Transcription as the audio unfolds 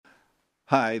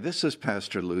Hi, this is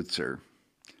Pastor Lutzer.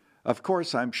 Of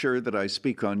course, I'm sure that I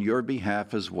speak on your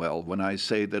behalf as well when I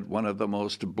say that one of the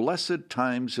most blessed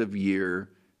times of year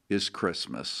is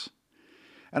Christmas.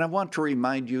 And I want to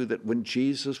remind you that when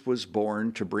Jesus was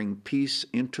born to bring peace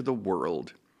into the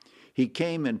world, he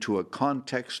came into a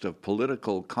context of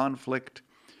political conflict,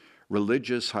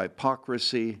 religious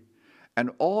hypocrisy,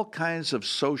 and all kinds of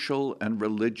social and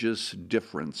religious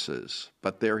differences.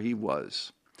 But there he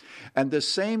was. And the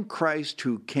same Christ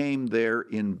who came there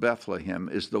in Bethlehem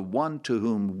is the one to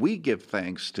whom we give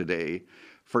thanks today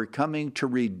for coming to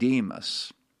redeem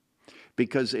us,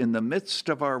 because in the midst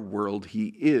of our world,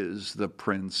 he is the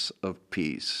Prince of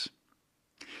Peace.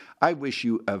 I wish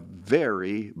you a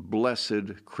very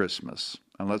blessed Christmas.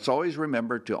 And let's always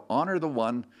remember to honor the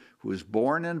one who was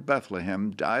born in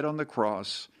Bethlehem, died on the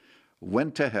cross,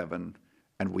 went to heaven,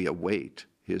 and we await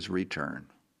his return.